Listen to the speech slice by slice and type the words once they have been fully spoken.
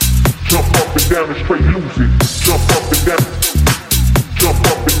and down and straight lose it. Jump up and down, jump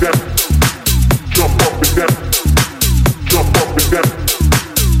up and down, jump up and down, jump up and down.